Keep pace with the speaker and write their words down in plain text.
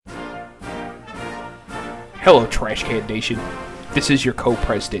Hello, Trash Can Nation. This is your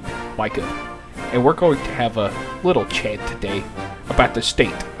co-president, Micah, and we're going to have a little chat today about the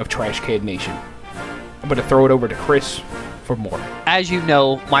state of Trash Can Nation. I'm going to throw it over to Chris for more. As you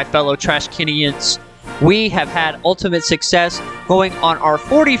know, my fellow Trash Canians, we have had ultimate success going on our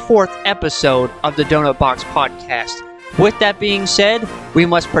 44th episode of the Doughnut Box Podcast. With that being said, we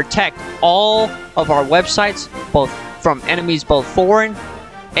must protect all of our websites, both from enemies both foreign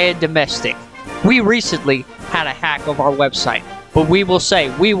and domestic. We recently had a hack of our website, but we will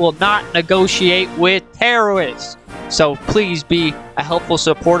say we will not negotiate with terrorists. So please be a helpful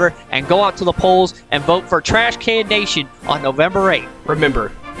supporter and go out to the polls and vote for Trash Can Nation on November 8th. Remember,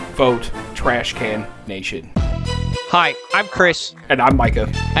 vote Trash Can Nation. Hi, I'm Chris. And I'm Micah.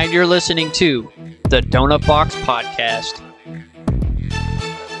 And you're listening to the Doughnut Box Podcast.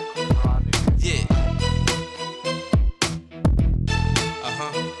 Yeah.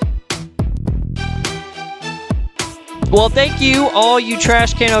 Well, thank you, all you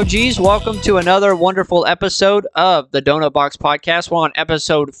Trash Can OGs. Welcome to another wonderful episode of the Doughnut Box Podcast. We're on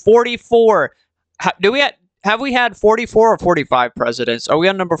episode 44. Have we had 44 or 45 presidents? Are we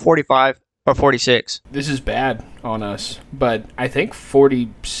on number 45 or 46? This is bad on us, but I think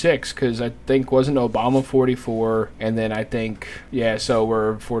 46, because I think wasn't Obama 44, and then I think, so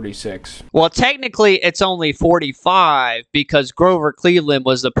we're 46. Well, technically, it's only 45 because Grover Cleveland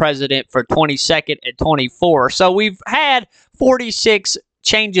was the president for 22nd and 24. So we've had 46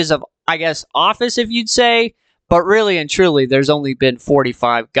 changes of, office, if you'd say, but really and truly, there's only been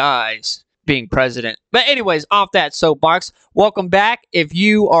 45 guys being president. But anyways, off that soapbox, welcome back. If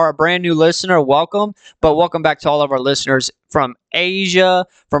you are a brand new listener, welcome. But welcome back to all of our listeners from Asia,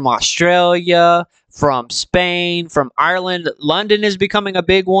 from Australia, from Spain, from Ireland. London is becoming a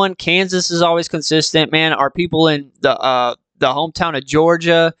big one. Kansas is always consistent, man. Our people in the hometown of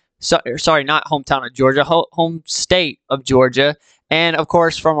Georgia, sorry, not hometown of Georgia, home state of Georgia, and of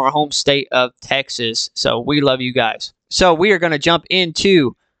course from our home state of Texas. So we love you guys. So we are going to jump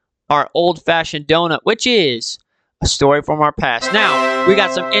into our old-fashioned donut, which is a story from our past. Now, we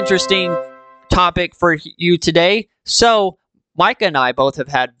got some interesting topic for you today. So, Micah and I both have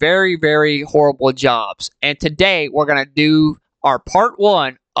had very, very horrible jobs. And today, we're going to do our part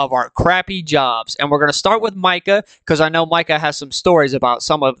one of our crappy jobs. And we're going to start with Micah, because I know Micah has some stories about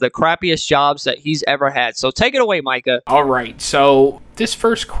some of the crappiest jobs that he's ever had. So, take it away, Micah. All right, so this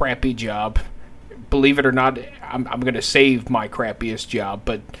first crappy job, believe it or not, I'm going to save my crappiest job.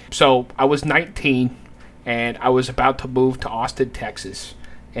 But so I was 19 and I was about to move to Austin, Texas.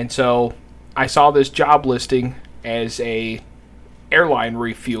 And so I saw this job listing as a airline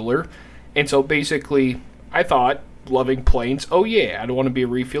refueler. And so basically I thought, loving planes, oh yeah, I don't want to be a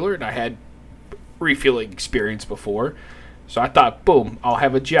refueler. And I had refueling experience before. So I thought, boom, I'll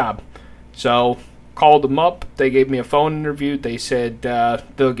have a job. So called them up. They gave me a phone interview. They said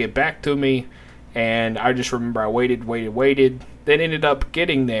they'll get back to me. And I just remember I waited, then ended up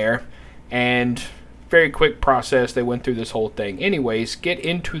getting there, and very quick process, they went through this whole thing. Anyways, get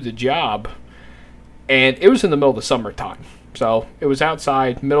into the job, and it was in the middle of the summertime. So it was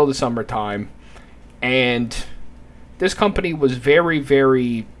outside, middle of the summertime, and this company was very,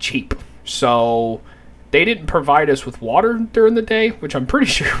 very cheap. So they didn't provide us with water during the day, which I'm pretty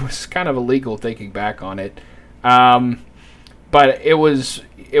sure was kind of illegal thinking back on it. But it was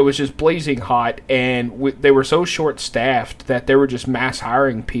just blazing hot, and they were so short-staffed that they were just mass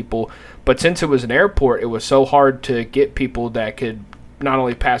hiring people. But since it was an airport, it was so hard to get people that could not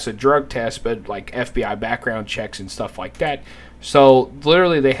only pass a drug test, but like FBI background checks and stuff like that. So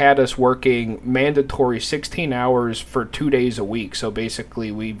literally they had us working mandatory 16 hours for 2 days a week. So basically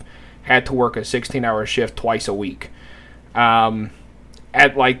we had to work a 16-hour shift twice a week.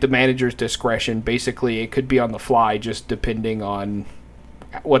 At like the manager's discretion. Basically it could be on the fly just depending on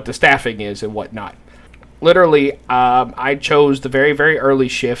what the staffing is and whatnot. Literally, I chose the very, very early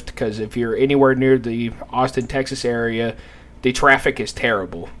shift because if you're anywhere near the Austin, Texas area, the traffic is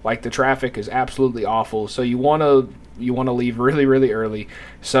terrible. Like the traffic is absolutely awful. So you want to leave really, really early.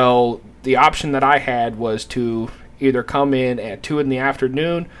 So the option that I had was to either come in at 2 in the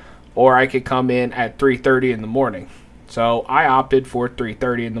afternoon or I could come in at 3:30 in the morning. So I opted for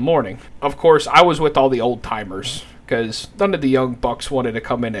 3:30 in the morning. Of course, I was with all the old timers because none of the young bucks wanted to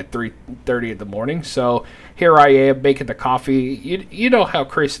come in at 3:30 in the morning. So here I am making the coffee. You know how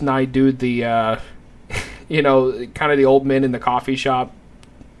Chris and I do the, kind of the old men in the coffee shop.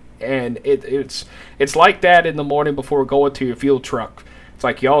 And it's like that in the morning before going to your fuel truck. It's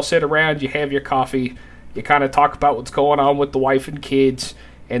like you all sit around, you have your coffee, you kind of talk about what's going on with the wife and kids,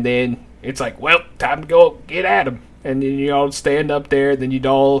 and then It's like, well, time to go get at them. And then you all stand up there, then you'd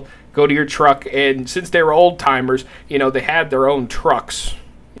all go to your truck. And since they were old timers, they had their own trucks.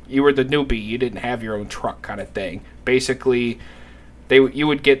 You were the newbie, you didn't have your own truck kind of thing. Basically, you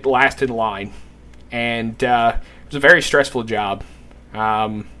would get last in line. And it was a very stressful job.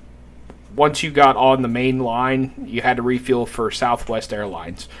 Once you got on the main line, you had to refuel for Southwest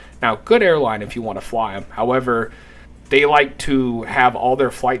Airlines. Now, good airline if you want to fly them. However, they like to have all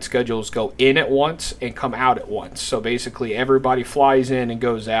their flight schedules go in at once and come out at once. So basically, everybody flies in and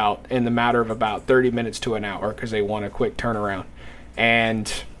goes out in the matter of about 30 minutes to an hour because they want a quick turnaround.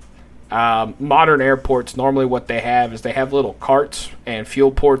 And modern airports, normally what they have is they have little carts and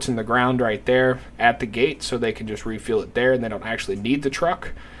fuel ports in the ground right there at the gate so they can just refuel it there and they don't actually need the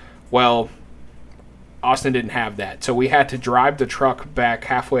truck. Well, Austin didn't have that. So we had to drive the truck back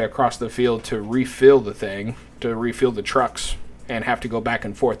halfway across the field to refill the thing, to refuel the trucks, and have to go back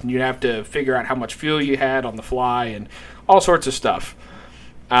and forth. And you'd have to figure out how much fuel you had on the fly and all sorts of stuff.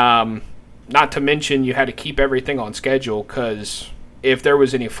 Not to mention you had to keep everything on schedule because if there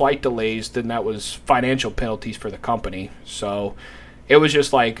was any flight delays, then that was financial penalties for the company. So it was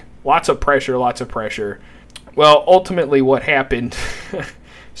just like lots of pressure. Well, ultimately what happened,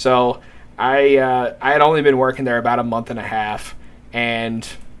 so I had only been working there about a month and a half, and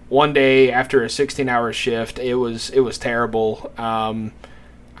one day after a 16-hour shift, it was terrible. I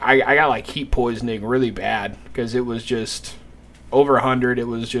got like heat poisoning really bad because it was just over 100. It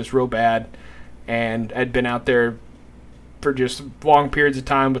was just real bad, and I'd been out there for just long periods of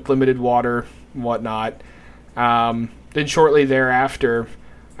time with limited water and whatnot. Then shortly thereafter,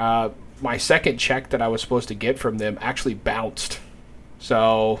 my second check that I was supposed to get from them actually bounced.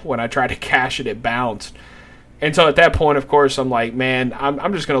 So when I tried to cash it, it bounced. And so at that point, of course, I'm like, man,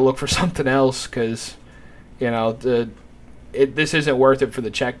 I'm just going to look for something else because, this isn't worth it for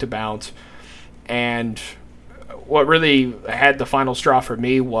the check to bounce. And what really had the final straw for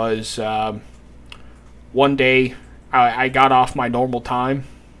me was one day I got off my normal time,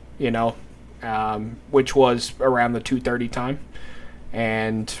 which was around the 2:30 time,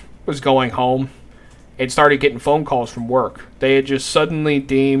 and was going home. And started getting phone calls from work. They had just suddenly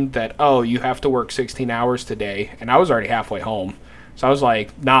deemed that, oh, you have to work 16 hours today. And I was already halfway home. So I was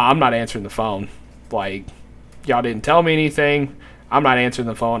like, nah, I'm not answering the phone. Like, y'all didn't tell me anything. I'm not answering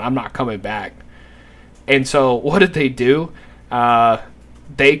the phone. I'm not coming back. And so what did they do?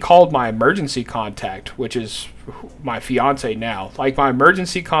 They called my emergency contact, which is my fiance now. Like my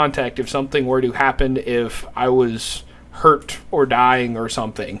emergency contact if something were to happen, if I was hurt or dying or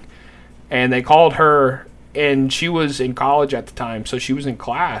something. And they called her, and she was in college at the time, so she was in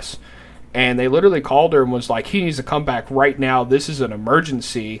class. And they literally called her and was like, he needs to come back right now. This is an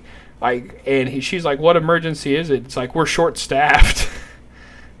emergency. She's like, what emergency is it? It's like, we're short-staffed.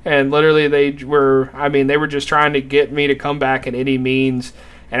 And literally they were just trying to get me to come back in any means.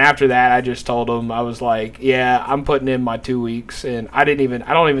 And after that, I just told them, I was like, yeah, I'm putting in my 2 weeks. And I don't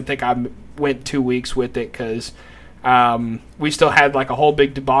even think I went 2 weeks with it because we still had like a whole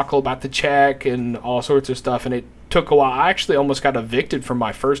big debacle about the check and all sorts of stuff, and it took a while. I actually almost got evicted from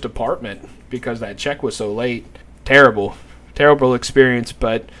my first apartment because that check was so late. Terrible experience,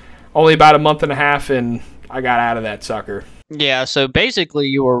 but only about a month and a half, and I got out of that sucker. Yeah, so basically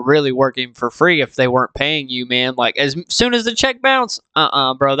you were really working for free if they weren't paying you, man. Like, as soon as the check bounced,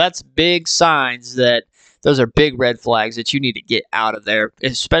 bro, that's big signs that those are big red flags that you need to get out of there,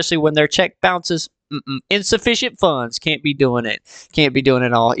 especially when their check bounces. Insufficient funds. Can't be doing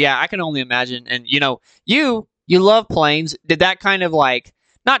it all. Yeah, I can only imagine. And you love planes. Did that kind of like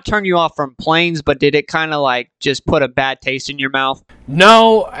not turn you off from planes, but did it kind of like just put a bad taste in your mouth?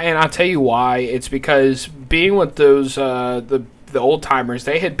 No, and I'll tell you why. It's because being with those the old timers,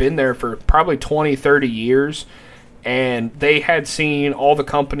 they had been there for probably 20, 30 years, and they had seen all the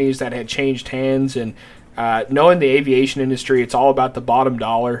companies that had changed hands. And knowing the aviation industry, it's all about the bottom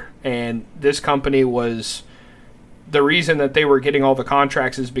dollar, and this company was the reason that they were getting all the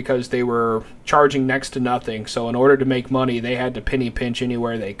contracts is because they were charging next to nothing. So in order to make money, they had to penny pinch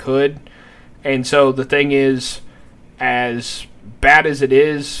anywhere they could. And so the thing is, as bad as it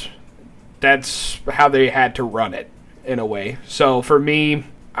is, that's how they had to run it in a way. So for me,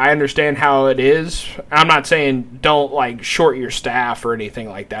 I understand how it is. I'm not saying don't like short your staff or anything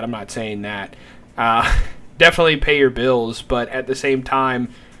like that. I'm not saying that. Definitely pay your bills, but at the same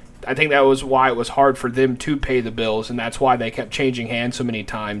time, I think that was why it was hard for them to pay the bills, and that's why they kept changing hands so many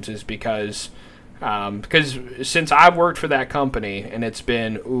times, is because since I've worked for that company, and it's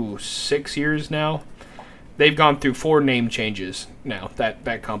been 6 years now, they've gone through 4 name changes now,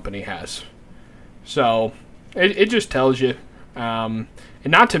 that company has. So it just tells you And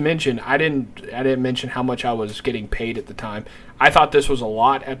not to mention, I didn't mention how much I was getting paid at the time. I thought this was a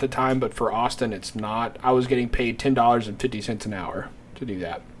lot at the time, but for Austin, it's not. I was getting paid $10.50 an hour to do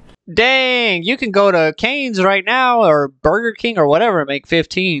that. Dang, you can go to Cane's right now or Burger King or whatever and make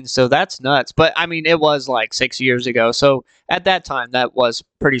 15. So that's nuts. But I mean, it was like 6 years ago. So at that time, that was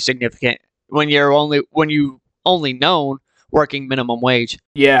pretty significant when you only known working minimum wage.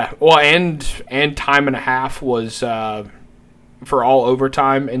 Yeah, well, and time and a half was for all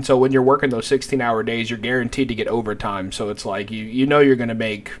overtime, and so when you're working those 16-hour days, you're guaranteed to get overtime. So it's like you know you're going to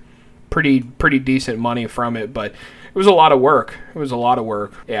make pretty decent money from it, but it was a lot of work.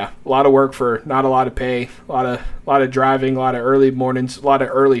 Yeah, a lot of work for not a lot of pay. A lot of driving, a lot of early mornings, a lot of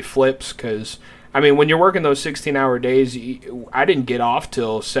early flips. Because I mean, when you're working those 16-hour days, I didn't get off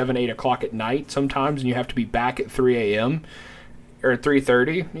till 7, 8 o'clock at night sometimes, and you have to be back at 3 a.m. or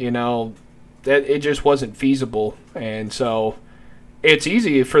 3:30. You know, that it just wasn't feasible, and so it's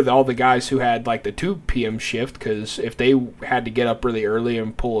easy for all the guys who had like the 2 p.m. shift, because if they had to get up really early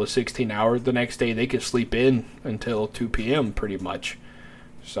and pull a 16-hour the next day, they could sleep in until 2 p.m. pretty much.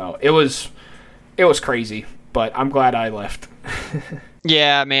 So it was crazy, but I'm glad I left.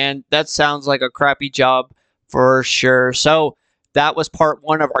 Yeah, man, that sounds like a crappy job for sure. So that was part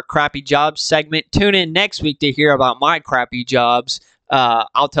 1 of our crappy jobs segment. Tune in next week to hear about my crappy jobs.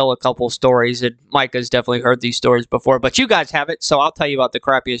 I'll tell a couple stories, and Micah's definitely heard these stories before, but you guys haven't, so I'll tell you about the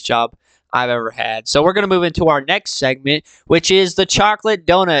crappiest job I've ever had. So we're going to move into our next segment, which is the chocolate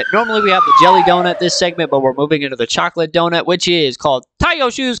donut. Normally we have the jelly donut this segment, but we're moving into the chocolate donut, which is called Tie Your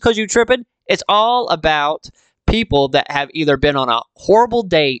Shoes Because You Trippin'. It's all about people that have either been on a horrible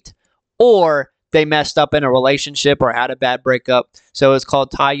date or they messed up in a relationship or had a bad breakup. So it's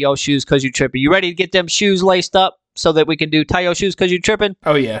called Tie Your Shoes Because You Trippin'. You ready to get them shoes laced up so that we can do Tie Your Shoes Because You Trippin'?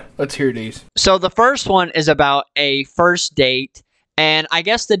 Oh yeah, let's hear these. So the first one is about a first date, and I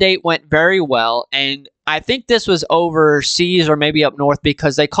guess the date went very well, and I think this was overseas or maybe up north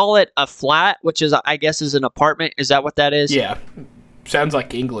because they call it a flat, which is, I guess, is an apartment. Is that what that is? Yeah, sounds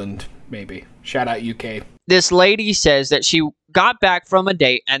like England, maybe. Shout out UK. This lady says that she got back from a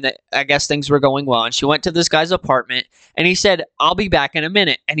date and that I guess things were going well, and she went to this guy's apartment, and he said, "I'll be back in a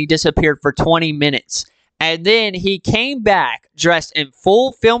minute," and he disappeared for 20 minutes. And then he came back dressed in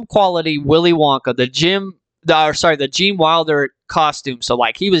full film quality Willy Wonka, the Gene Wilder costume. So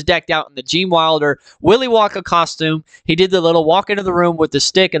like he was decked out in the Gene Wilder Willy Wonka costume. He did the little walk into the room with the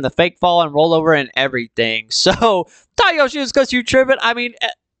stick and the fake fall and roll over and everything. So tie your shoes because you tripping. I mean,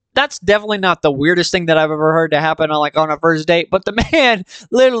 that's definitely not the weirdest thing that I've ever heard to happen on a first date. But the man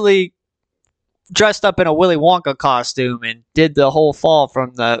literally dressed up in a Willy Wonka costume and did the whole fall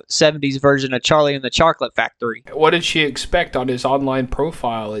from the 70s version of Charlie and the Chocolate Factory. What did she expect on his online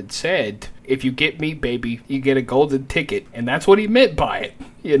profile? It said, "If you get me, baby, you get a golden ticket." And that's what he meant by it,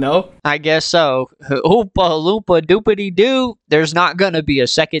 you know? I guess so. Oompa loompa doopity doo. There's not going to be a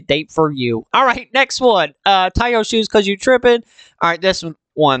second date for you. All right, next one. Tie your shoes because you tripping. All right, this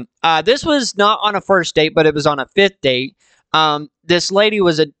one. This was not on a first date, but it was on a 5th date. This lady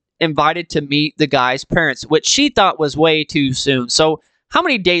was invited to meet the guy's parents, which she thought was way too soon. So how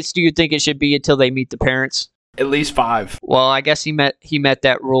many dates do you think it should be until they meet the parents? At least 5. Well, I guess he met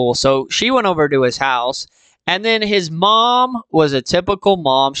that rule. So she went over to his house, and then his mom was a typical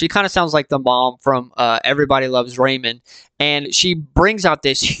mom. She kind of sounds like the mom from Everybody Loves Raymond. And she brings out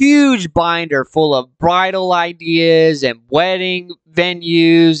this huge binder full of bridal ideas and wedding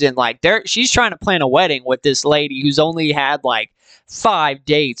venues. And like she's trying to plan a wedding with this lady who's only had like 5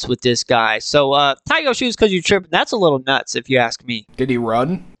 dates with this guy. So tie your shoes because you tripping. That's a little nuts if you ask me. Did he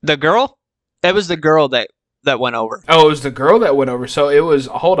run? The girl? It was the girl that went over. Oh, it was the girl that went over. So it was,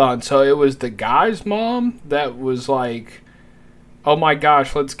 hold on. So it was the guy's mom that was like, "Oh my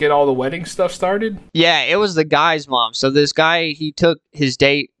gosh, let's get all the wedding stuff started"? Yeah, it was the guy's mom. So this guy, he took his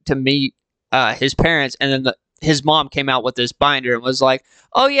date to meet his parents, and then his mom came out with this binder and was like,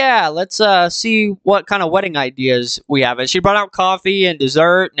 "Oh yeah, let's see what kind of wedding ideas we have." And she brought out coffee and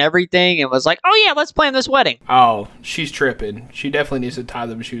dessert and everything and was like, "Oh yeah, let's plan this wedding." Oh, she's tripping. She definitely needs to tie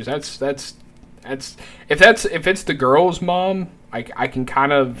them shoes. That's if it's the girl's mom, I can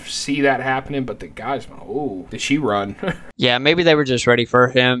kind of see that happening, but the guy's mom, oh, did she run? Yeah, maybe they were just ready for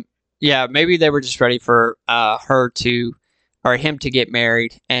him. Yeah, maybe they were just ready for him to get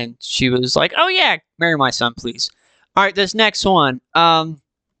married, and she was like, "Oh yeah, marry my son, please." All right, this next one.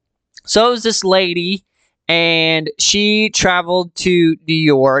 So it was this lady, and she traveled to New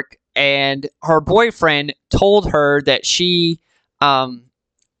York, and her boyfriend told her that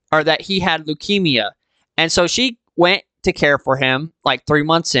that he had leukemia, and so she went to care for him like 3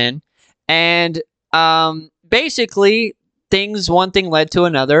 months in, and basically one thing led to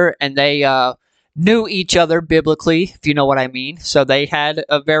another, and they knew each other biblically, if you know what I mean. So they had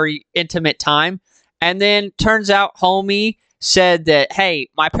a very intimate time. And then turns out homie said that, hey,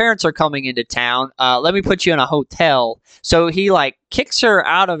 my parents are coming into town. Let me put you in a hotel. So he like kicks her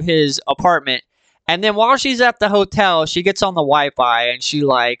out of his apartment. And then while she's at the hotel, she gets on the Wi-Fi and she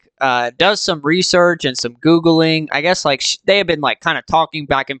like does some research and some Googling. I guess like they had been like kind of talking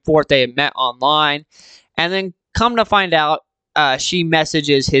back and forth. They had met online. And then come to find out, she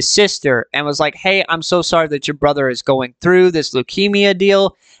messages his sister and was like, hey, I'm so sorry that your brother is going through this leukemia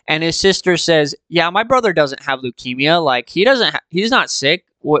deal. And his sister says, yeah, my brother doesn't have leukemia. Like, he's not sick.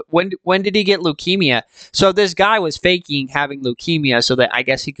 When did he get leukemia? So this guy was faking having leukemia so that I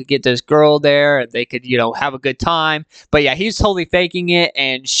guess he could get this girl there and they could, have a good time. But yeah, he's totally faking it.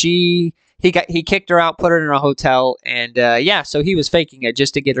 And he kicked her out, put her in a hotel. And so he was faking it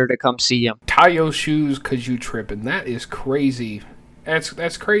just to get her to come see him. Tie your shoes because you tripping. That is crazy.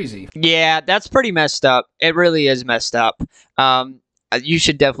 That's crazy. Yeah, that's pretty messed up. It really is messed up. You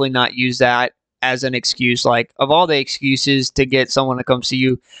should definitely not use that as an excuse. Like, of all the excuses to get someone to come see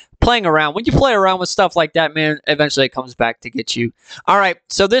you, playing around. When you play around with stuff like that, man, eventually it comes back to get you. All right,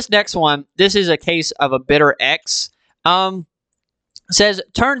 so this next one, this is a case of a bitter ex. Says,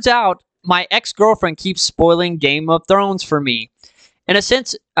 turns out my ex-girlfriend keeps spoiling Game of Thrones for me. In a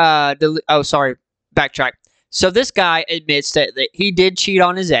sense, backtrack. So this guy admits that he did cheat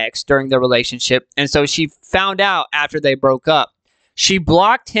on his ex during the relationship, and so she found out after they broke up. She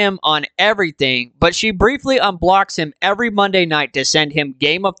blocked him on everything, but she briefly unblocks him every Monday night to send him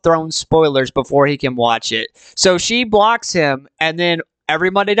Game of Thrones spoilers before he can watch it. So she blocks him, and then every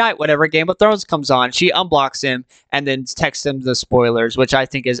Monday night, whenever Game of Thrones comes on, she unblocks him and then texts him the spoilers, which I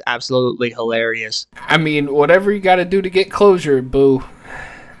think is absolutely hilarious. I mean, whatever you got to do to get closure, boo,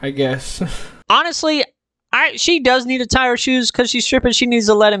 I guess. Honestly, she does need to tie her shoes because she's stripping. She needs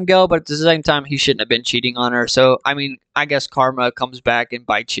to let him go, but at the same time, he shouldn't have been cheating on her. So, I mean, I guess karma comes back and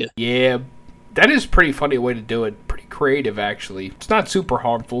bites you. Yeah, that is a pretty funny way to do it. Pretty creative, actually. It's not super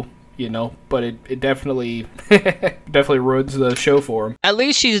harmful, but it definitely ruins the show for him. At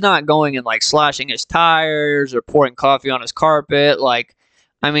least she's not going and, like, slashing his tires or pouring coffee on his carpet. Like,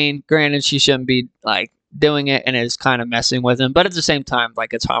 I mean, granted, she shouldn't be, like, doing it and is kind of messing with him, but at the same time,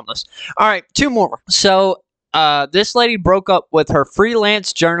 like, it's harmless. All right, 2 more. So this lady broke up with her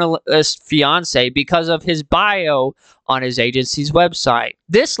freelance journalist fiance because of his bio on his agency's website.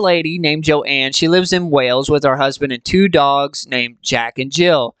 This lady named Joanne, she lives in Wales with her husband and 2 dogs named Jack and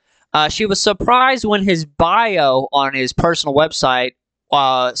Jill. She was surprised when his bio on his personal website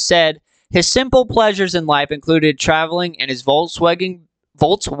said his simple pleasures in life included traveling in his Volkswagen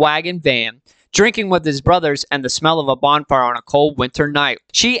van, drinking with his brothers, and the smell of a bonfire on a cold winter night.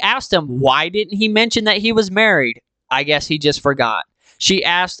 She asked him why didn't he mention that he was married. I guess he just forgot. She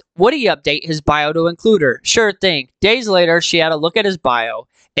asked, would he update his bio to include her? Sure thing. Days later, she had a look at his bio.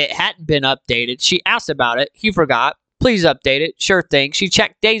 It hadn't been updated. She asked about it. He forgot. Please update it. Sure thing. She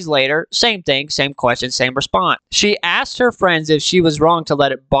checked days later. Same thing, same question, same response. She asked her friends if she was wrong to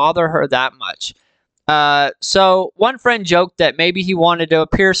let it bother her that much. So one friend joked that maybe he wanted to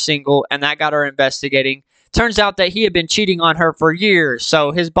appear single, and that got her investigating. Turns out that he had been cheating on her for years.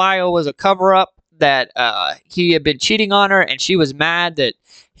 So his bio was a cover-up that he had been cheating on her, and she was mad that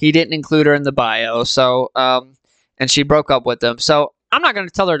he didn't include her in the bio. So, and she broke up with him. So I'm not going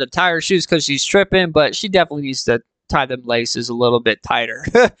to tell her to tie her shoes because she's tripping, but she definitely needs to tie them laces a little bit tighter.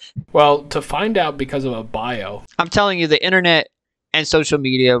 Well, to find out because of a bio. I'm telling you, the internet and social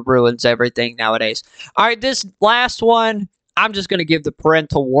media ruins everything nowadays. All right, this last one, I'm just going to give the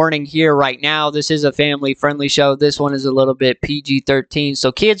parental warning here right now. This is a family-friendly show. This one is a little bit PG-13.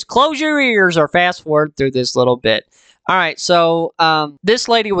 So kids, close your ears or fast forward through this little bit. All right, so this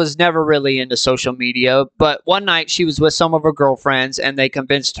lady was never really into social media, but one night she was with some of her girlfriends, and they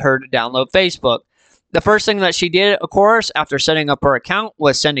convinced her to download Facebook. The first thing that she did, of course, after setting up her account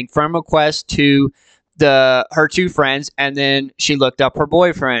was sending friend requests to her 2 friends, and then she looked up her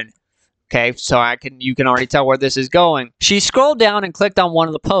boyfriend. Okay, so you can already tell where this is going. She scrolled down and clicked on one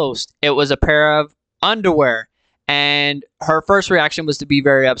of the posts. It was a pair of underwear, and her first reaction was to be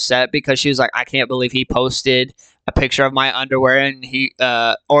very upset because she was like, I can't believe he posted a picture of my underwear and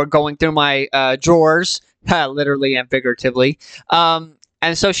or going through my drawers, literally and figuratively.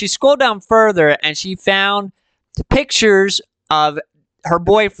 And so she scrolled down further and she found the pictures of her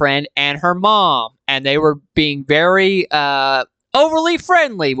boyfriend and her mom, and they were being very overly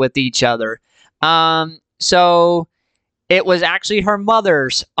friendly with each other. So it was actually her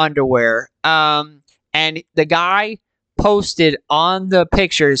mother's underwear. And the guy posted on the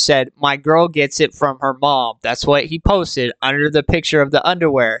picture said, "My girl gets it from her mom." That's what he posted under the picture of the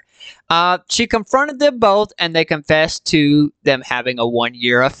underwear. She confronted them both, and they confessed to them having a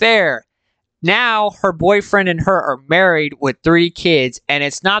 1-year affair. Now, her boyfriend and her are married with 3 kids, and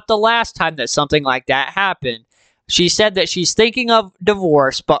it's not the last time that something like that happened. She said that she's thinking of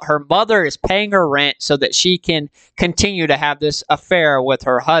divorce, but her mother is paying her rent so that she can continue to have this affair with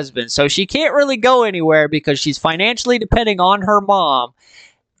her husband. So she can't really go anywhere because she's financially depending on her mom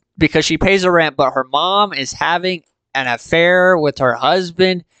because she pays her rent, but her mom is having an affair with her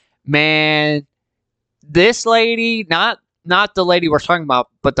husband. Man, this lady, not the lady we're talking about,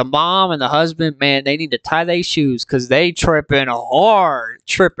 but the mom and the husband, man, they need to tie their shoes because they tripping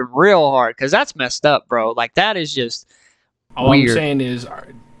real hard because that's messed up, bro. Like, that is just all weird. I'm saying is,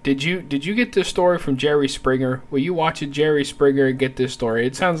 did you get this story from Jerry Springer? Will you watch a Jerry Springer and get this story?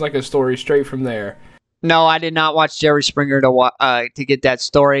 It sounds like a story straight from there. No, I did not watch Jerry Springer to get that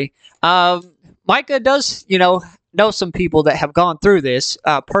story. Micah does, know some people that have gone through this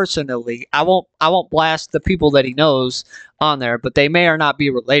personally. I won't blast the people that he knows on there, but they may or not be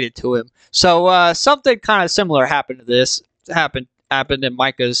related to him. So something kind of similar happened to this. Happened in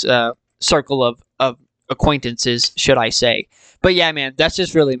Micah's circle of acquaintances, should I say. But yeah, man, that's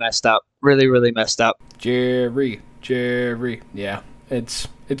just really messed up. Really, really messed up. Jerry. Yeah, it's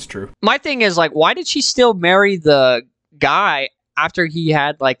true. My thing is, like, why did she still marry the guy after he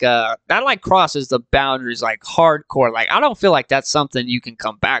had that crosses the boundaries like hardcore. Like, I don't feel like that's something you can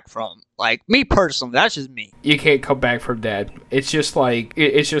come back from. Like, me personally, that's just me. You can't come back from that. It's just like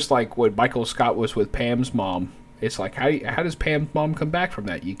when Michael Scott was with Pam's mom. It's like, how does Pam's mom come back from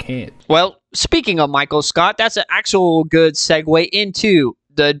that? You can't. Well, speaking of Michael Scott, that's an actual good segue into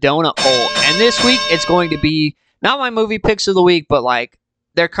the donut hole. And this week, it's going to be not my movie picks of the week, but like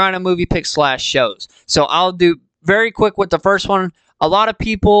they're kind of movie picks / shows. So I'll do very quick with the first one. A lot of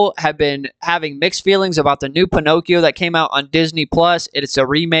people have been having mixed feelings about the new Pinocchio that came out on Disney Plus. It's a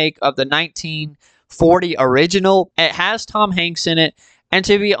remake of the 1940 original. It has Tom Hanks in it. And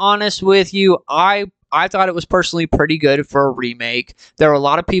to be honest with you, I thought it was personally pretty good for a remake. There were a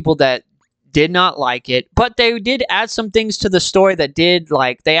lot of people that did not like it, but they did add some things to the story that did,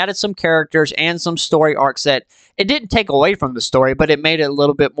 like, they added some characters and some story arcs that it didn't take away from the story, but it made it a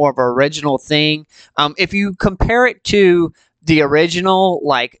little bit more of an original thing. If you compare it to the original,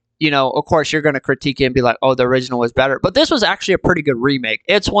 like, of course you're going to critique it and be like, oh, the original was better. But this was actually a pretty good remake.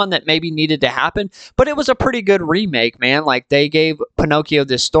 It's one that maybe needed to happen, but it was a pretty good remake, man. Like, they gave Pinocchio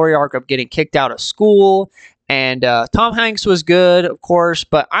this story arc of getting kicked out of school, and Tom Hanks was good, of course,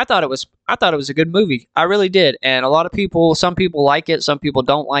 but I thought it was a good movie. I really did. And a lot of people, some people like it, some people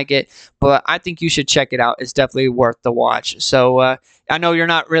don't like it, but I think you should check it out. It's definitely worth the watch. So I know you're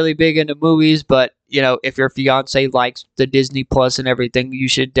not really big into movies, but if your fiance likes the Disney Plus and everything, you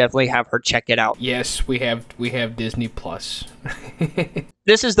should definitely have her check it out. Yes, we have Disney Plus.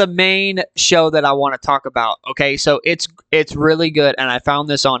 This is the main show that I want to talk about. Okay, so it's really good, and I found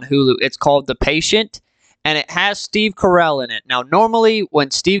this on Hulu. It's called The Patient, and it has Steve Carell in it. Now, normally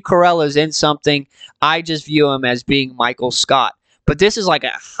when Steve Carell is in something, I just view him as being Michael Scott. But this is like a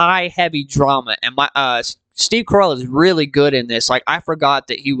high, heavy drama, and Steve Carell is really good in this. Like, I forgot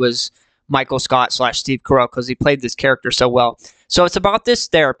that he was Michael Scott / Steve Carell because he played this character so well. So it's about this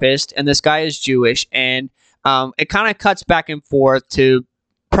therapist, and this guy is Jewish, and it kind of cuts back and forth to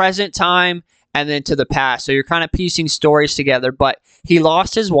present time and then to the past. So you're kind of piecing stories together, but he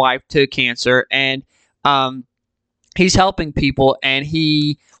lost his wife to cancer, and he's helping people, and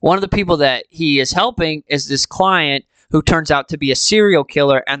one of the people that he is helping is this client who turns out to be a serial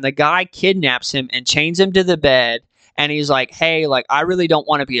killer, and the guy kidnaps him and chains him to the bed, and he's like, hey, like, I really don't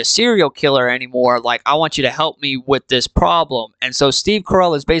want to be a serial killer anymore. Like, I want you to help me with this problem. And so Steve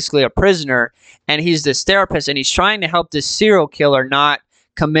Carell is basically a prisoner, and he's this therapist, and he's trying to help this serial killer not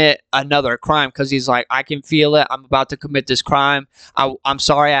commit another crime, because he's like, I can feel it. I'm about to commit this crime. I'm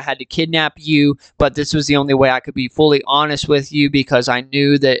sorry I had to kidnap you, but this was the only way I could be fully honest with you, because I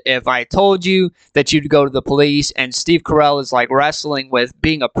knew that if I told you that you'd go to the police. And Steve Carell is like wrestling with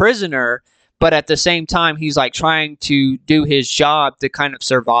being a prisoner, but at the same time, he's like trying to do his job to kind of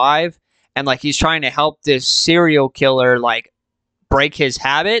survive. And like, he's trying to help this serial killer like break his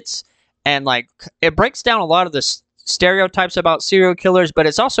habits. And like, it breaks down a lot of the stereotypes about serial killers, but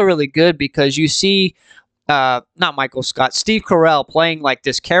it's also really good because you see not Michael Scott, Steve Carell playing like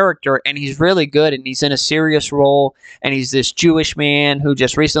this character, and he's really good, and he's in a serious role, and he's this Jewish man who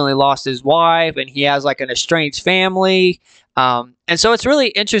just recently lost his wife, and he has like an estranged family. And so it's really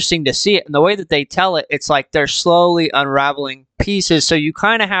interesting to see it. And the way that they tell it, it's like they're slowly unraveling pieces. So you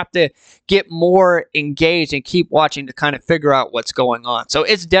kind of have to get more engaged and keep watching to kind of figure out what's going on. So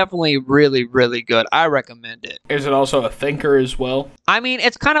it's definitely really, really good. I recommend it. Is it also a thinker as well? I mean,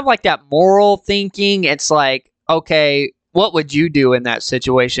 it's kind of like that moral thinking. It's like, okay, what would you do in that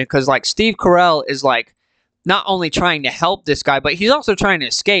situation? Because like Steve Carell is like not only trying to help this guy, but he's also trying to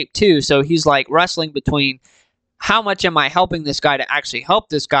escape too. So he's like wrestling between how much am I helping this guy to actually help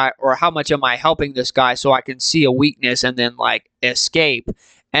this guy, or how much am I helping this guy so I can see a weakness and then like escape?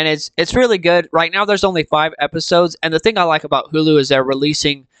 And it's really good. Right now there's only 5 episodes, and the thing I like about Hulu is they're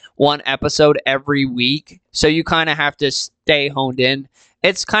releasing 1 episode every week, so you kind of have to stay honed in.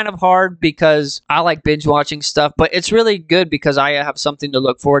 It's kind of hard because I like binge watching stuff, but it's really good because I have something to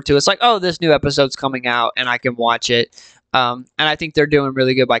look forward to. It's like, oh, this new episode's coming out and I can watch it. And I think they're doing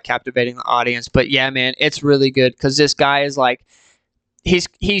really good by captivating the audience. But yeah, man, it's really good because this guy is like,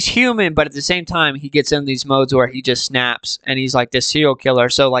 he's human, but at the same time, he gets in these modes where he just snaps and he's like this serial killer.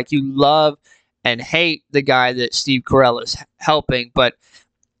 So like you love and hate the guy that Steve Carell is helping, but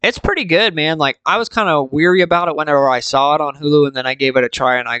it's pretty good, man. Like I was kind of weary about it whenever I saw it on Hulu, and then I gave it a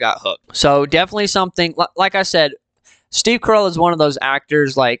try and I got hooked. So definitely something, like I said, Steve Carell is one of those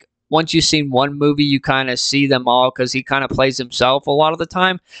actors, like, once you've seen one movie, you kind of see them all because he kind of plays himself a lot of the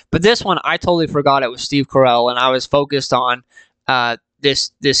time. But this one, I totally forgot it was Steve Carell, and I was focused on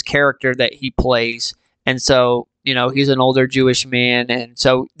this character that he plays. And so, you know, he's an older Jewish man, and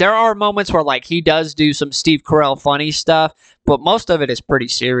so there are moments where like he does do some Steve Carell funny stuff, but most of it is pretty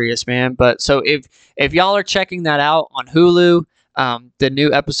serious, man. But so if y'all are checking that out on Hulu, the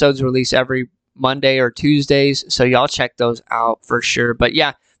new episodes release every Monday or Tuesdays, so y'all check those out for sure. But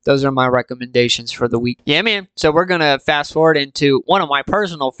yeah, those are my recommendations for the week. Yeah, man. So we're going to fast forward into one of my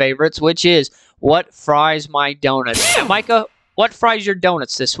personal favorites, which is what fries my donuts. Micah, what fries your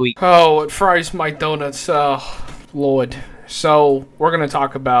donuts this week? Oh, what fries my donuts? Lord. So we're going to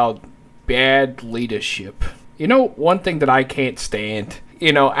talk about bad leadership. You know, one thing that I can't stand,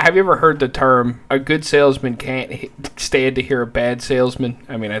 you know, have you ever heard the term, a good salesman can't stand to hear a bad salesman?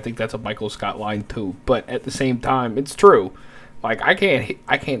 I mean, I think that's a Michael Scott line too, but at the same time, it's true. Like, I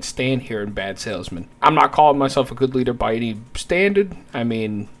can't stand hearing bad salesmen. I'm not calling myself a good leader by any standard. I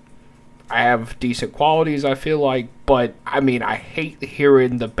mean, I have decent qualities, I feel like. But, I mean, I hate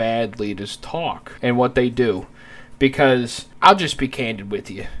hearing the bad leaders talk and what they do. Because, I'll just be candid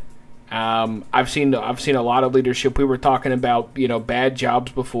with you. I've seen a lot of leadership. We were talking about, you know, bad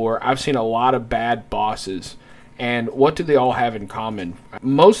jobs before. I've seen a lot of bad bosses. And what do they all have in common?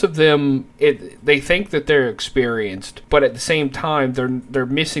 Most of them, they think that they're experienced, but at the same time, they're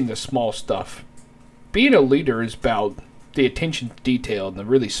missing the small stuff. Being a leader is about the attention to detail and the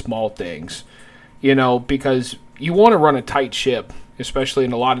really small things, you know, because you want to run a tight ship, especially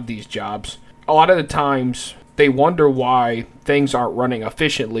in a lot of these jobs. A lot of the times, they wonder why things aren't running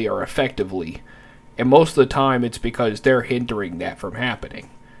efficiently or effectively, and most of the time, it's because they're hindering that from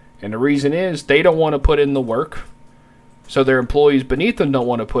happening. And the reason is they don't want to put in the work, so their employees beneath them don't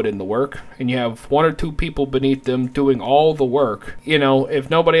want to put in the work, and you have 1 or 2 people beneath them doing all the work. You know, if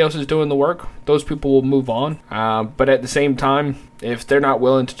nobody else is doing the work, those people will move on. But at the same time, if they're not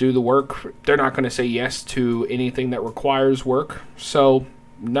willing to do the work, they're not going to say yes to anything that requires work. So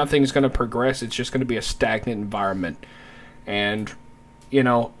nothing's going to progress. It's just going to be a stagnant environment. And, you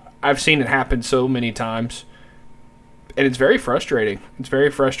know, I've seen it happen so many times. And it's very frustrating. It's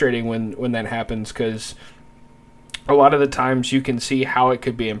very frustrating when that happens, because a lot of the times you can see how it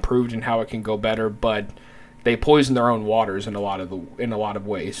could be improved and how it can go better, but they poison their own waters in a lot of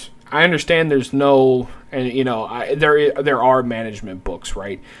ways. I understand there's no, and you know, there are management books,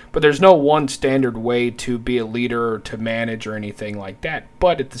 right? But there's no one standard way to be a leader or to manage or anything like that.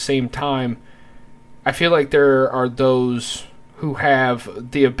 But at the same time, I feel like there are those who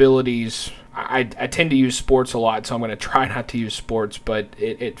have the abilities. I tend to use sports a lot, so I'm going to try not to use sports, but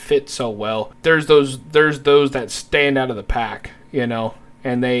it fits so well. There's those that stand out of the pack, you know,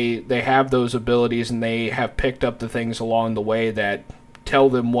 and they have those abilities, and they have picked up the things along the way that tell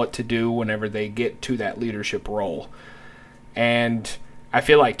them what to do whenever they get to that leadership role. And I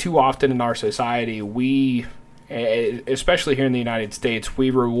feel like too often in our society, we, especially here in the United States,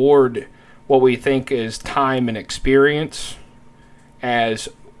 we reward what we think is time and experience as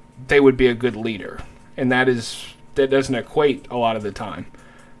they would be a good leader, and that doesn't equate a lot of the time.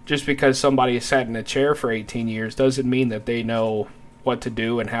 Just because somebody has sat in a chair for 18 years doesn't mean that they know what to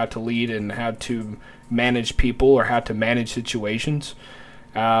do and how to lead and how to manage people or how to manage situations.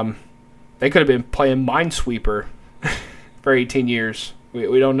 They could have been playing Minesweeper for 18 years.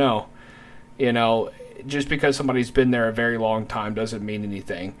 We don't know. You know, just because somebody's been there a very long time doesn't mean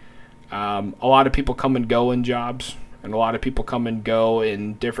anything. A lot of people come and go in jobs, and a lot of people come and go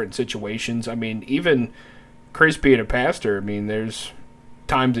in different situations. I mean, even Chris being a pastor, I mean, there's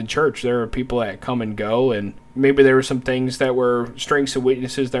times in church there are people that come and go, and maybe there were some things that were strengths and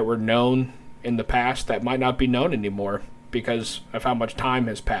weaknesses that were known in the past that might not be known anymore because of how much time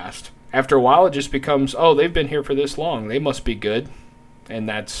has passed. After a while, it just becomes, oh, they've been here for this long, they must be good. And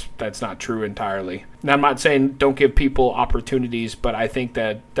that's not true entirely. Now, I'm not saying don't give people opportunities, but I think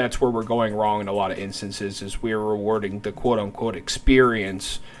that's where we're going wrong in a lot of instances, is we're rewarding the quote-unquote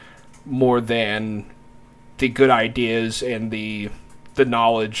experience more than the good ideas and the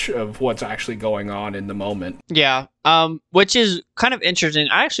knowledge of what's actually going on in the moment. Yeah, which is kind of interesting.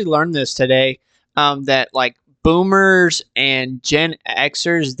 I actually learned this today, that like boomers and Gen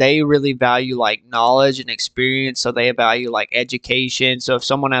Xers, they really value like knowledge and experience. So they value like education. So if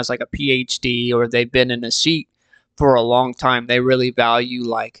someone has like a PhD or they've been in a seat for a long time, they really value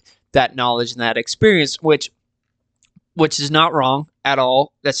like that knowledge and that experience, which is not wrong at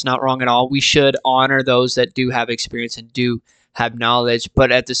all. That's not wrong at all. We should honor those that do have experience and do have knowledge.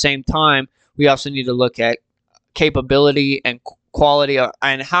 But at the same time, we also need to look at capability and quality,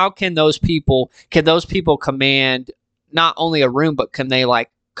 and how can those people command not only a room, but can they like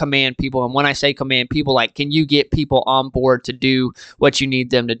command people? And when I say command people, like, can you get people on board to do what you need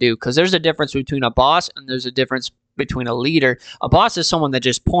them to do? Because there's a difference between a boss and there's a difference between a leader. A boss is someone that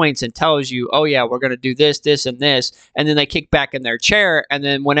just points and tells you, oh yeah, we're going to do this, this, and this, and then they kick back in their chair, and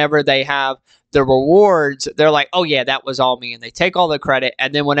then whenever they have the rewards, they're like, oh yeah, that was all me, and they take all the credit,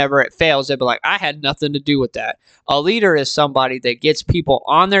 and then whenever it fails, they'll be like, I had nothing to do with that. A leader is somebody that gets people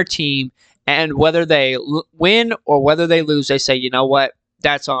on their team, and whether they win or whether they lose, they say, you know what,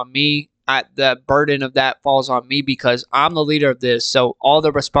 that's on me. The burden of that falls on me because I'm the leader of this, so all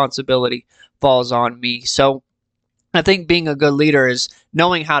the responsibility falls on me. So I think being a good leader is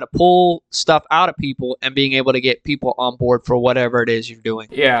knowing how to pull stuff out of people and being able to get people on board for whatever it is you're doing.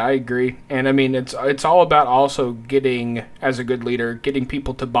 Yeah, I agree. And I mean, it's all about also getting, as a good leader, getting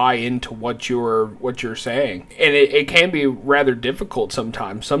people to buy into what you're saying. And it can be rather difficult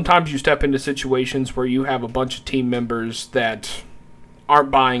sometimes. Sometimes you step into situations where you have a bunch of team members that aren't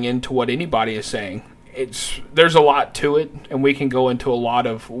buying into what anybody is saying. There's a lot to it, and we can go into a lot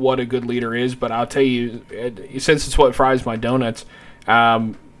of what a good leader is, but I'll tell you, since it's what fries my donuts,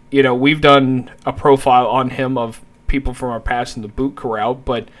 we've done a profile on him of people from our past in the boot corral,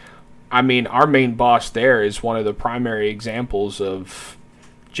 but I mean, our main boss there is one of the primary examples of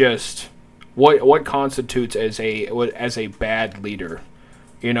just what constitutes as a bad leader.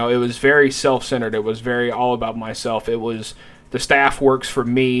 It was very self-centered. It was very all about myself. It was, the staff works for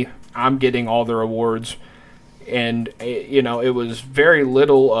me, I'm getting all the rewards, and it was very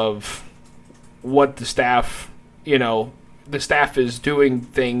little of what the staff is doing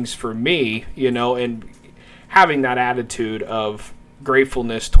things for me, and having that attitude of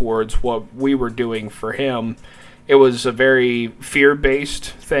gratefulness towards what we were doing for him. It was a very fear-based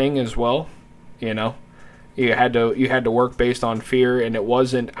thing as well. You had to work based on fear, and it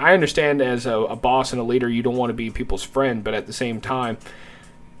wasn't. I understand as a boss and a leader, you don't want to be people's friend, but at the same time,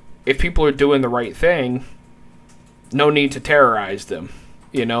 if people are doing the right thing, no need to terrorize them.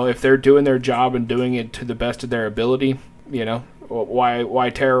 If they're doing their job and doing it to the best of their ability,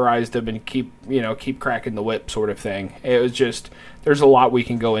 why terrorize them and keep cracking the whip sort of thing. It was just, there's a lot we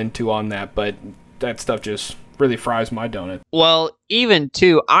can go into on that, but that stuff just really fries my donut. Well, even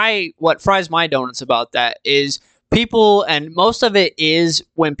too, what fries my donuts about that is people, and most of it is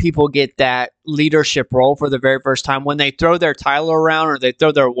when people get that leadership role for the very first time, when they throw their title around or they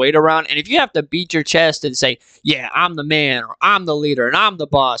throw their weight around. And if you have to beat your chest and say, yeah, I'm the man, or I'm the leader, and I'm the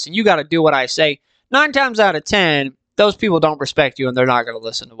boss, and you got to do what I say, 9 times out of 10, those people don't respect you, and they're not going to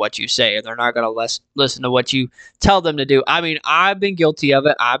listen to what you say, and they're not going to listen to what you tell them to do. I mean, I've been guilty of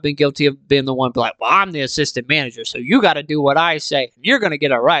it. I've been guilty of being the one like, well, I'm the assistant manager, so you got to do what I say. You're going to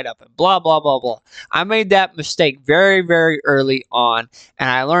get a write-up, and blah, blah, blah, blah. I made that mistake very, very early on, and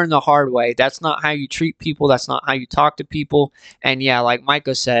I learned the hard way. That's not how you treat people. That's not how you talk to people. And yeah, like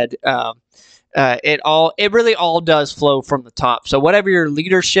Micah said, it really all does flow from the top. So whatever your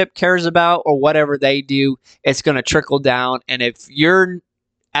leadership cares about or whatever they do, it's going to trickle down. And if you're,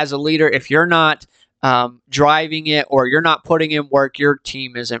 as a leader, if you're not driving it or you're not putting in work, your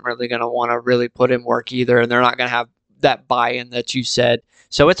team isn't really going to want to really put in work either. And they're not going to have that buy-in that you said.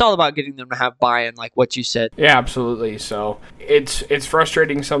 So it's all about getting them to have buy-in, like what you said. Yeah, absolutely. So it's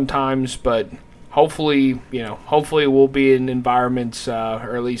frustrating sometimes, but hopefully we'll be in environments,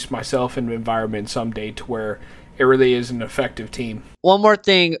 or at least myself in an environment someday, to where it really is an effective team. One more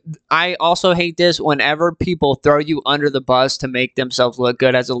thing, I also hate this whenever people throw you under the bus to make themselves look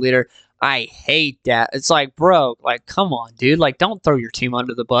good as a leader. I hate that. It's like, bro, like, come on, dude. Like, don't throw your team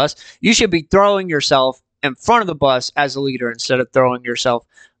under the bus. You should be throwing yourself in front of the bus as a leader instead of throwing yourself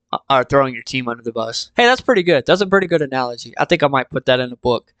or throwing your team under the bus. Hey, that's pretty good. That's a pretty good analogy. I think I might put that in a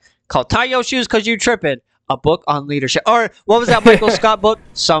book called Tie Your Shoes Because You Trippin'. A book on leadership. Or what was that Michael Scott book?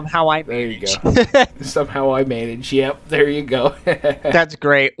 Somehow I Manage. There you go. Somehow I Manage. Yep, there you go. That's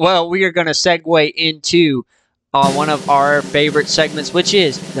great. Well, we are going to segue into one of our favorite segments, which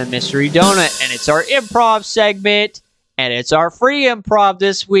is the Mystery Donut. And it's our improv segment. And it's our free improv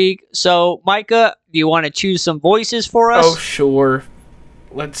this week. So, Micah, do you want to choose some voices for us? Oh, sure.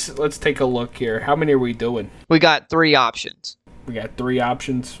 Let's take a look here. How many are we doing? We got 3 options. We got 3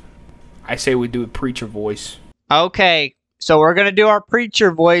 options. I say we do a preacher voice. Okay, so we're going to do our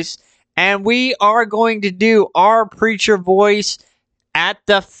preacher voice, and we are going to do our preacher voice at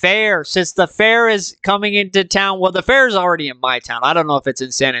the fair. Since the fair is coming into town, well, the fair is already in my town. I don't know if it's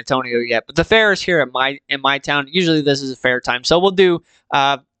in San Antonio yet, but the fair is here in my town. Usually this is a fair time, so we'll do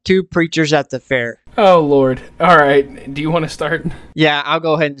 2 preachers at the fair. Oh, Lord. All right. Do you want to start? Yeah, I'll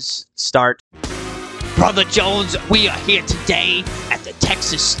go ahead and start. Brother Jones, we are here today at the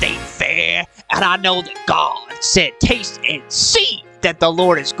Texas State Fair, and I know that God said, taste and see that the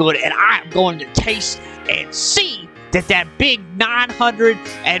Lord is good, and I am going to taste and see that big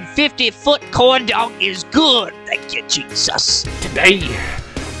 950-foot corn dog is good. Thank you, Jesus. Today,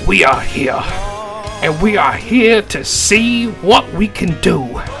 we are here, and we are here to see what we can do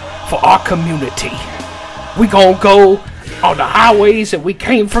for our community. We gonna go on the highways, and we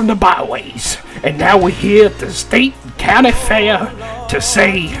came from the byways. And now we're here at the state and county fair to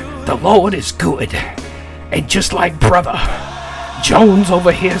say the Lord is good. And just like Brother Jones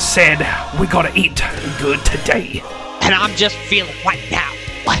over here said, we're gonna eat good today. And I'm just feeling right now,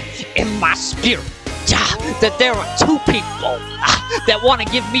 in my spirit, that there are 2 people that want to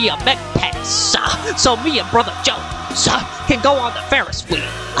give me a mech pass. So me and Brother Jones can go on the Ferris wheel.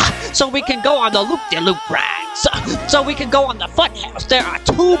 So we can go on the loop-de-loop rides. So we can go on the funhouse. There are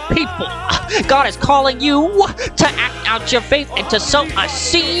 2 people. God is calling you to act out your faith and to sow a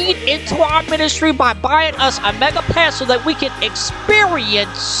seed into our ministry by buying us a mega pass so that we can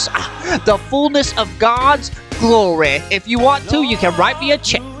experience the fullness of God's glory. If you want to, you can write me a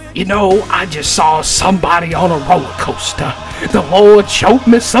check. You know, I just saw somebody on a roller coaster. The Lord showed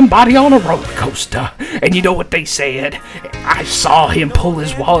me somebody on a roller coaster. And you know what they said? I saw him pull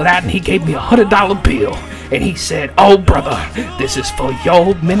his wallet out and he gave me a $100 bill. And he said, oh, brother, this is for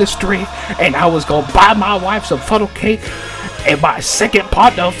your ministry. And I was going to buy my wife some funnel cake. And my second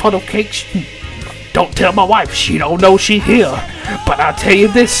partner of funnel cake, don't tell my wife, she don't know she here. But I'll tell you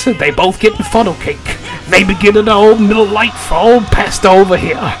this, they both getting funnel cake. They be getting the old Miller Lite for old pastor over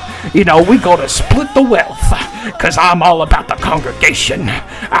here. You know, we gonna split the wealth. Cause I'm all about the congregation.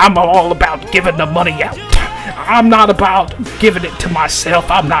 I'm all about giving the money out. I'm not about giving it to myself.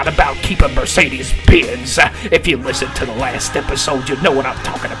 I'm not about keeping Mercedes-Benz. If you listen to the last episode, you know what I'm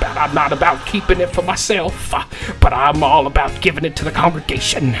talking about. I'm not about keeping it for myself. But I'm all about giving it to the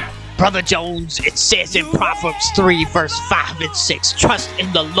congregation. Brother Jones, it says in Proverbs 3, verse 5 and 6, trust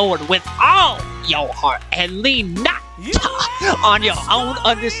in the Lord with all your heart and lean not on your own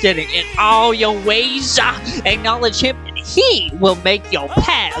understanding. In all your ways, acknowledge him and he will make your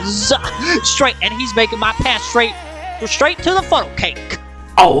paths straight. And he's making my path straight to the funnel cake.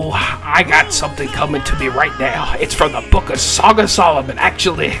 Oh, I got something coming to me right now. It's from the book of Song of Solomon.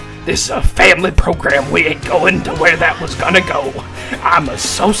 Actually, this is a family program. We ain't going to where that was gonna go. I'm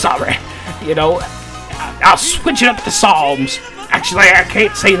so sorry. You know, I'll switch it up to Psalms. Actually, I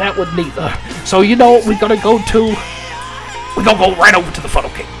can't say that one neither. So you know what we're gonna go to? We're gonna go right over to the funnel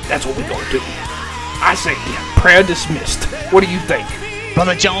cake. That's what we're gonna do. I say, prayer dismissed. What do you think?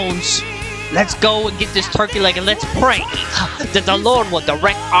 Brother Jones, let's go and get this turkey leg and let's pray that the Lord will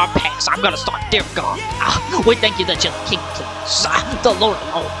direct our paths. I'm going to start there, God. We thank you that you're the King of Kings, the Lord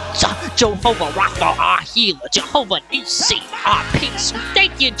of Lords, Jehovah Rapha, our healer, Jehovah Nissi, our peace.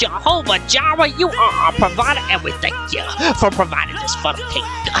 Thank you, Jehovah Jireh. You are our provider, and we thank you for providing this funnel cake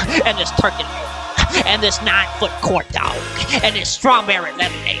and this turkey leg and this 9-foot corn dog and this strawberry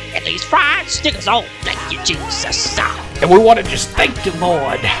lemonade and these fried stickers. Oh, thank you, Jesus. And we want to just thank you,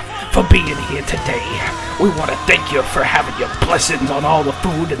 Lord, for being here today. We want to thank you for having your blessings on all the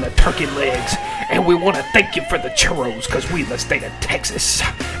food and the turkey legs. And we want to thank you for the churros, because we in the state of Texas.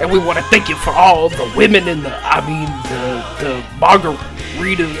 And we want to thank you for all the women in the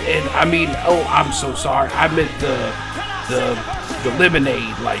margarita, and I'm so sorry. I meant the the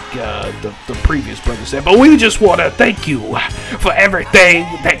lemonade like the previous brother said. But we just want to thank you for everything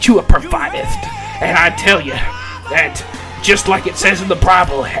that you have provided. And I tell you that just like it says in the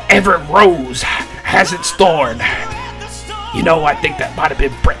Bible, every rose has its thorn. You know, I think that might have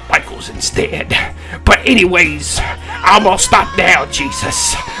been Brett Michaels instead. But anyways, I'm gonna stop now,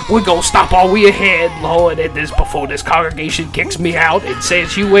 Jesus. We're gonna stop all we ahead, Lord, and this before this congregation kicks me out and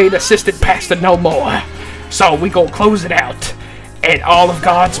says you ain't assistant pastor no more. So we gonna close it out. And all of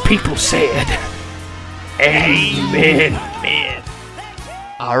God's people said, Amen. Man.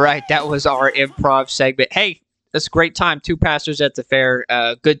 All right, that was our improv segment. Hey, that's a great time. 2 pastors at the fair.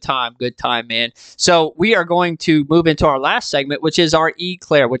 Good time, man. So we are going to move into our last segment, which is our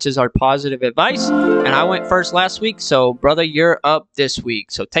Eclair, which is our positive advice. And I went first last week, so brother, you're up this week.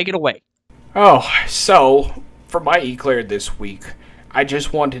 So take it away. Oh, so for my Eclair this week, I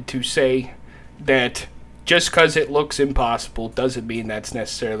just wanted to say that just because it looks impossible doesn't mean that's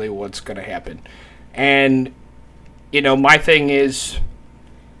necessarily what's going to happen. And, you know, my thing is,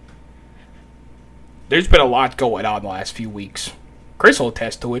 there's been a lot going on the last few weeks. Chris will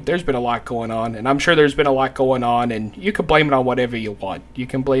attest to it. There's been a lot going on, and I'm sure there's been a lot going on, and you can blame it on whatever you want. You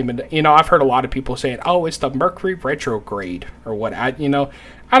can blame it. You know, I've heard a lot of people saying, "Oh, it's the Mercury retrograde," or what. I don't know.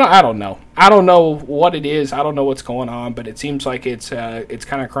 I don't know what it is. I don't know what's going on, but it seems like it's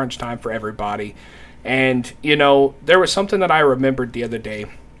kind of crunch time for everybody. And you know, there was something that I remembered the other day.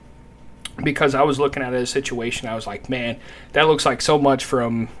 Because I was looking at a situation, I was like, man, that looks like so much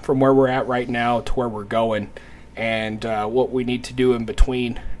from where we're at right now to where we're going and what we need to do in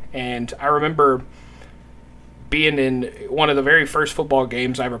between. And I remember being in one of the very first football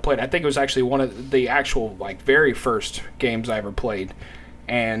games I ever played. I think it was actually one of the actual, like, very first games I ever played.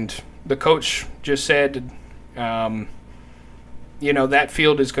 And the coach just said, you know, that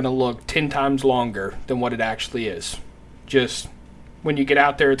field is going to look 10 times longer than what it actually is. Just when you get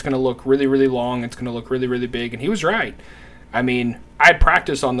out there, it's going to look really, really long. It's going to look really, really big. And he was right. I mean, I had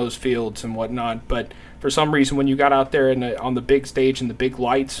practice on those fields and whatnot, but for some reason, when you got out there on the big stage and the big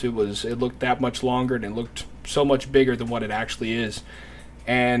lights, it looked that much longer and it looked so much bigger than what it actually is.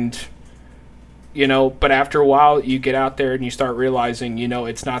 And, you know, but after a while, you get out there and you start realizing, you know,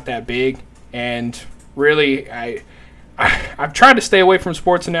 it's not that big. And really, I've tried to stay away from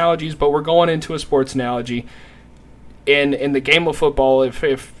sports analogies, but we're going into a sports analogy. In the game of football,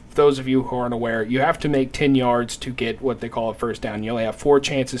 if those of you who aren't aware, you have to make 10 yards to get what they call a first down. You only have 4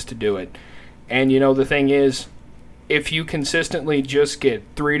 chances to do it. And, you know, the thing is, if you consistently just get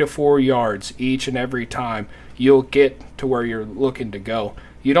 3 to 4 yards each and every time, you'll get to where you're looking to go.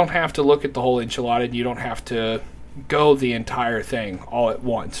 You don't have to look at the whole enchilada, and you don't have to go the entire thing all at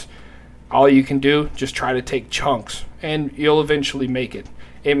once. All you can do, just try to take chunks, and you'll eventually make it.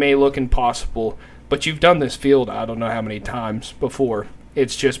 It may look impossible, but you've done this field I don't know how many times before.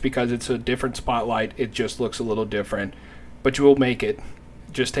 It's just because it's a different spotlight, it just looks a little different. But you will make it.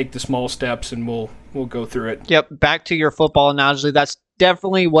 Just take the small steps and we'll go through it. Yep, back to your football analogy. That's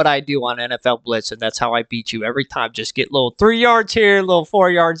definitely what I do on NFL Blitz, and that's how I beat you every time. Just get little 3 yards here, little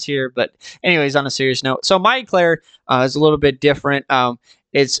 4 yards here. But anyways, on a serious note. So my Eclair is a little bit different.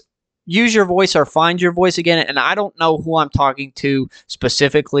 It's use your voice or find your voice again. And I don't know who I'm talking to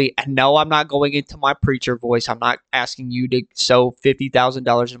specifically. And no, I'm not going into my preacher voice. I'm not asking you to sow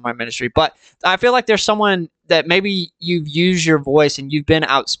 $50,000 in my ministry. But I feel like there's someone that maybe you've used your voice and you've been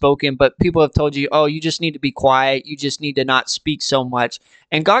outspoken, but people have told you, oh, you just need to be quiet. You just need to not speak so much.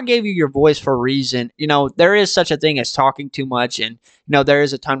 And God gave you your voice for a reason. You know, there is such a thing as talking too much, and, you know, there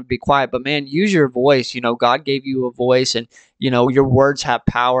is a time to be quiet, but man, use your voice. You know, God gave you a voice, and, you know, your words have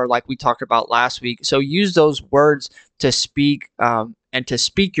power like we talked about last week. So use those words to speak, and to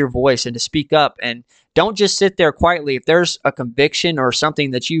speak your voice and to speak up, and don't just sit there quietly. If there's a conviction or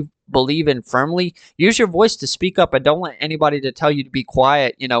something that you believe in firmly, use your voice to speak up, and don't let anybody to tell you to be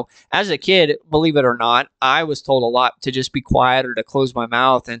quiet. You know, as a kid, believe it or not, I was told a lot to just be quiet or to close my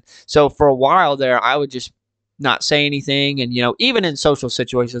mouth. And so for a while there, I would just not say anything. And, you know, even in social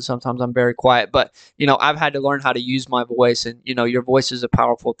situations, sometimes I'm very quiet, but, you know, I've had to learn how to use my voice, and, you know, your voice is a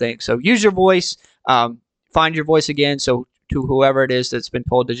powerful thing. So use your voice, find your voice again. So to whoever it is that's been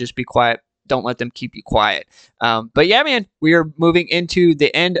told to just be quiet, don't let them keep you quiet. But yeah, man, we are moving into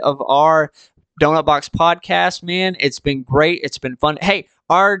the end of our Doughnut Box podcast, man. It's been great. It's been fun. Hey,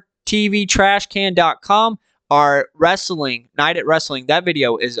 our tvtrashcan.com, our wrestling, Night at Wrestling, that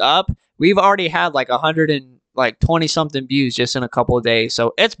video is up. We've already had like 120 something views just in a couple of days.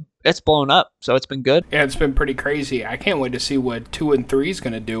 So it's it's blown up. So it's been good. Yeah, it's been pretty crazy. I can't wait to see what 2 and 3 is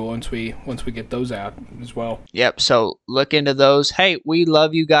going to do once we get those out as well. Yep. So look into those. Hey, we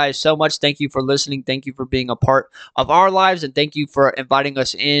love you guys so much. Thank you for listening. Thank you for being a part of our lives, and thank you for inviting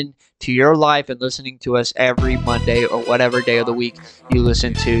us in to your life and listening to us every Monday or whatever day of the week you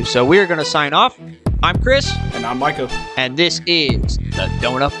listen to. So we're going to sign off. I'm Chris. And I'm Micah. And this is the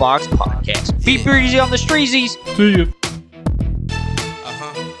Doughnut Box Podcast. Be breezy on the streezies. See you.